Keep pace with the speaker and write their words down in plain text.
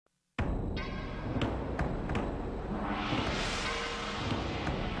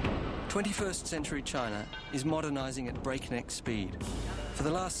21st century China is modernizing at breakneck speed. For the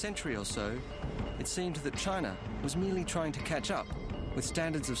last century or so, it seemed that China was merely trying to catch up with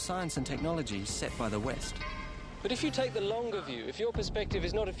standards of science and technology set by the West. But if you take the longer view, if your perspective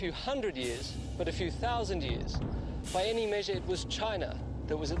is not a few hundred years, but a few thousand years, by any measure it was China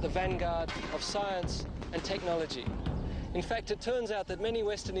that was at the vanguard of science and technology. In fact, it turns out that many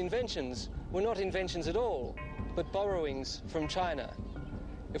Western inventions were not inventions at all, but borrowings from China.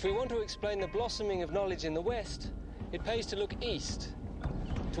 If we want to explain the blossoming of knowledge in the West, it pays to look east,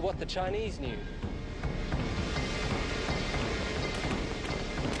 to what the Chinese knew.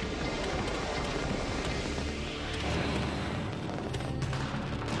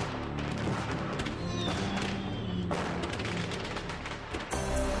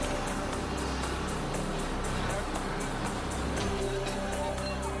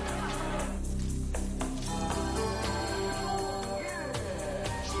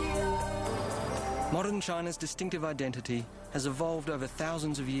 Modern China's distinctive identity has evolved over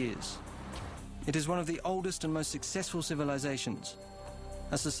thousands of years. It is one of the oldest and most successful civilizations,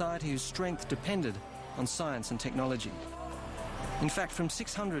 a society whose strength depended on science and technology. In fact, from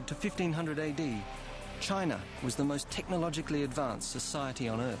 600 to 1500 AD, China was the most technologically advanced society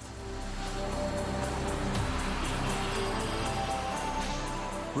on Earth.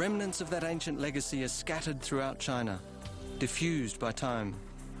 Remnants of that ancient legacy are scattered throughout China, diffused by time.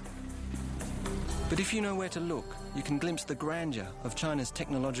 But if you know where to look, you can glimpse the grandeur of China's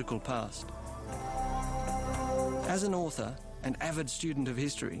technological past. As an author and avid student of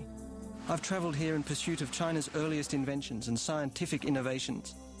history, I've travelled here in pursuit of China's earliest inventions and scientific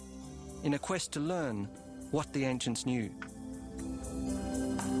innovations, in a quest to learn what the ancients knew.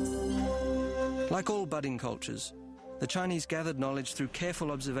 Like all budding cultures, the Chinese gathered knowledge through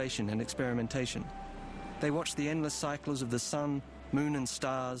careful observation and experimentation. They watched the endless cycles of the sun, moon and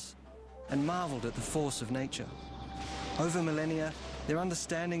stars, and marvelled at the force of nature. Over millennia, their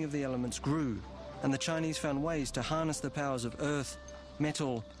understanding of the elements grew, and the Chinese found ways to harness the powers of earth,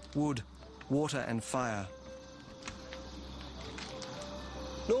 metal, wood, water and fire.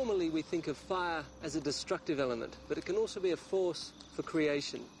 Normally we think of fire as a destructive element, but it can also be a force for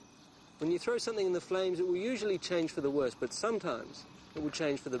creation. When you throw something in the flames, it will usually change for the worse, but sometimes it will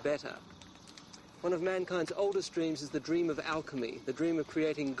change for the better. One of mankind's oldest dreams is the dream of alchemy, the dream of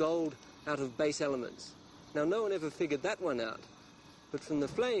creating gold out of base elements. Now, no one ever figured that one out, but from the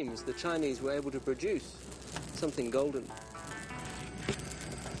flames, the Chinese were able to produce something golden.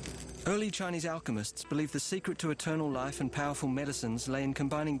 Early Chinese alchemists believed the secret to eternal life and powerful medicines lay in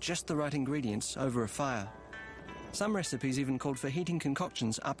combining just the right ingredients over a fire. Some recipes even called for heating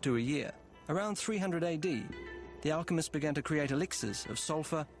concoctions up to a year. Around 300 AD, the alchemists began to create elixirs of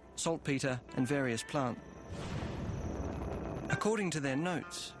sulfur, saltpeter, and various plants. According to their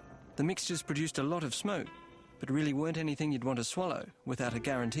notes, the mixtures produced a lot of smoke, but really weren't anything you'd want to swallow without a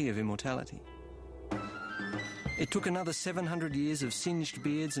guarantee of immortality. It took another 700 years of singed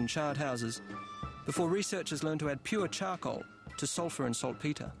beards and charred houses before researchers learned to add pure charcoal to sulfur and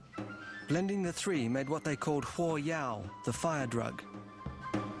saltpeter. Blending the three made what they called huo yao, the fire drug.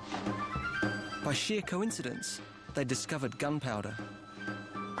 By sheer coincidence, they discovered gunpowder.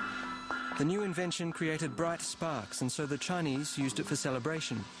 The new invention created bright sparks, and so the Chinese used it for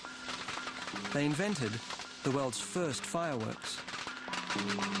celebration. They invented the world's first fireworks.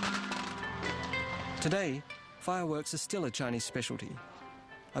 Today, fireworks are still a Chinese specialty.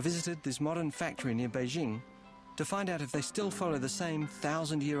 I visited this modern factory near Beijing to find out if they still follow the same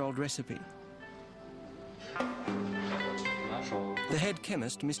 1,000-year-old recipe. The head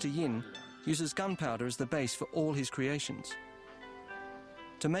chemist, Mr. Yin, uses gunpowder as the base for all his creations.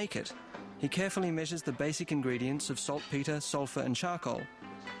 To make it, he carefully measures the basic ingredients of saltpeter, sulfur and charcoal,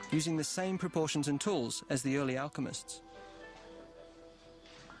 using the same proportions and tools as the early alchemists.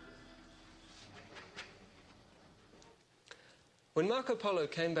 When Marco Polo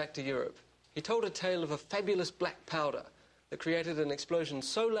came back to Europe, he told a tale of a fabulous black powder that created an explosion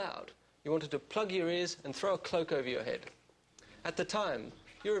so loud you wanted to plug your ears and throw a cloak over your head. At the time,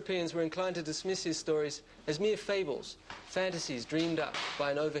 Europeans were inclined to dismiss his stories as mere fables, fantasies dreamed up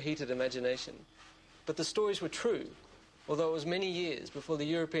by an overheated imagination. But the stories were true, although it was many years before the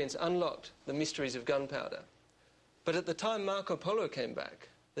Europeans unlocked the mysteries of gunpowder. But at the time Marco Polo came back,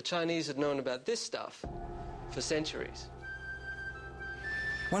 the Chinese had known about this stuff for centuries.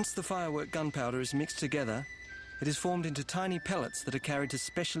 Once the firework gunpowder is mixed together, it is formed into tiny pellets that are carried to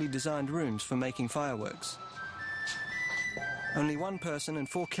specially designed rooms for making fireworks. Only one person and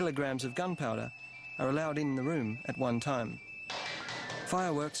 4 kilograms of gunpowder are allowed in the room at one time.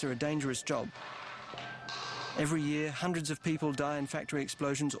 Fireworks are a dangerous job. Every year, hundreds of people die in factory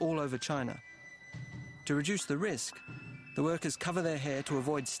explosions all over China. To reduce the risk, the workers cover their hair to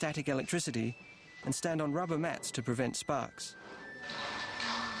avoid static electricity and stand on rubber mats to prevent sparks.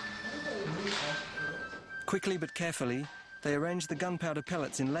 Quickly but carefully, they arrange the gunpowder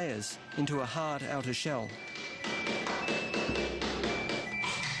pellets in layers into a hard outer shell.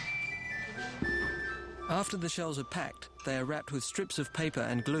 After the shells are packed, they are wrapped with strips of paper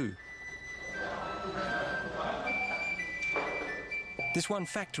and glue. This one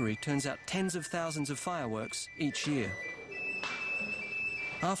factory turns out tens of thousands of fireworks each year.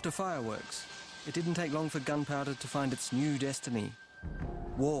 After fireworks, it didn't take long for gunpowder to find its new destiny: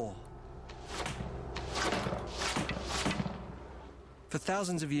 war. For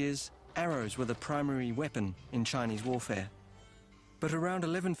thousands of years, arrows were the primary weapon in Chinese warfare. But around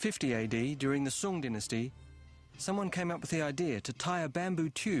 1150 AD, during the Song dynasty, someone came up with the idea to tie a bamboo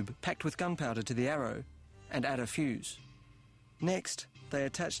tube packed with gunpowder to the arrow and add a fuse. Next, they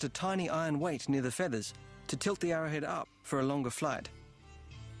attached a tiny iron weight near the feathers to tilt the arrowhead up for a longer flight.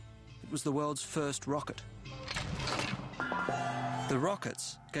 It was the world's first rocket. The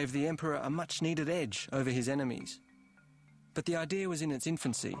rockets gave the emperor a much-needed edge over his enemies. But the idea was in its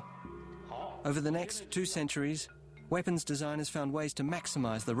infancy. Over the next 2 centuries, weapons designers found ways to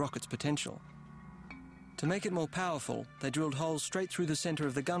maximize the rocket's potential. To make it more powerful, they drilled holes straight through the center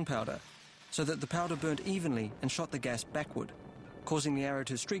of the gunpowder so that the powder burnt evenly and shot the gas backward, causing the arrow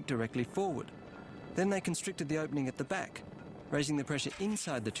to streak directly forward. Then they constricted the opening at the back, raising the pressure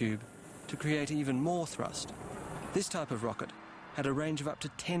inside the tube to create even more thrust. This type of rocket had a range of up to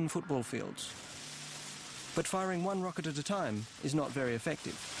 10 football fields. But firing one rocket at a time is not very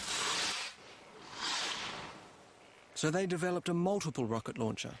effective. So they developed a multiple rocket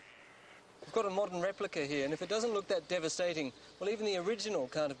launcher. We've got a modern replica here, and if it doesn't look that devastating, well, even the original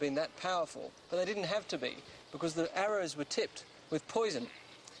can't have been that powerful. But they didn't have to be, because the arrows were tipped with poison.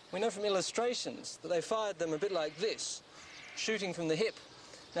 We know from illustrations that they fired them a bit like this, shooting from the hip.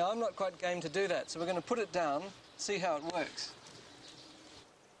 Now, I'm not quite game to do that, so we're going to put it down, see how it works.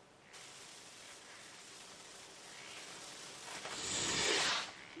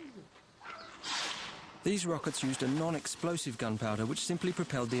 These rockets used a non-explosive gunpowder which simply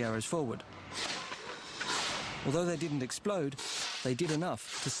propelled the arrows forward. Although they didn't explode, they did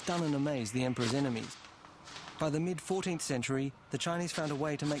enough to stun and amaze the emperor's enemies. By the mid-14th century, the Chinese found a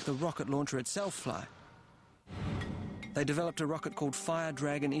way to make the rocket launcher itself fly. They developed a rocket called Fire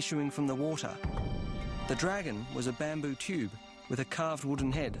Dragon issuing from the water. The Dragon was a bamboo tube with a carved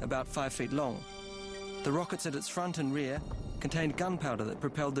wooden head about 5 feet long. The rockets at its front and rear contained gunpowder that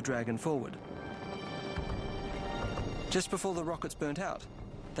propelled the Dragon forward. Just before the rockets burnt out,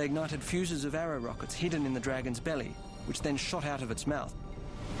 they ignited fuses of arrow rockets hidden in the Dragon's belly, which then shot out of its mouth,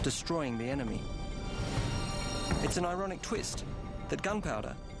 destroying the enemy. It's an ironic twist that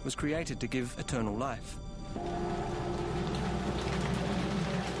gunpowder was created to give eternal life.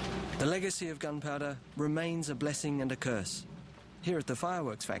 The legacy of gunpowder remains a blessing and a curse. Here at the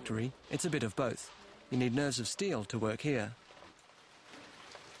fireworks factory, it's a bit of both. You need nerves of steel to work here.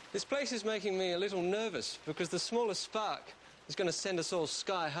 This place is making me a little nervous because the smallest spark is going to send us all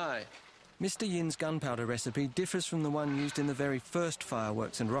sky high. Mr. Yin's gunpowder recipe differs from the one used in the very first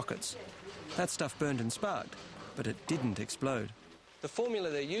fireworks and rockets. That stuff burned and sparked, but it didn't explode. The formula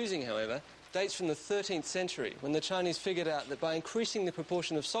they're using, however, dates from the 13th century, when the Chinese figured out that by increasing the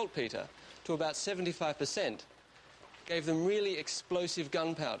proportion of saltpeter to about 75%, gave them really explosive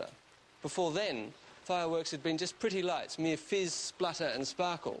gunpowder. Before then, fireworks had been just pretty lights, mere fizz, splutter and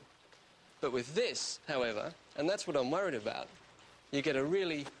sparkle. But with this, however, and that's what I'm worried about, you get a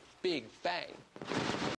really big bang.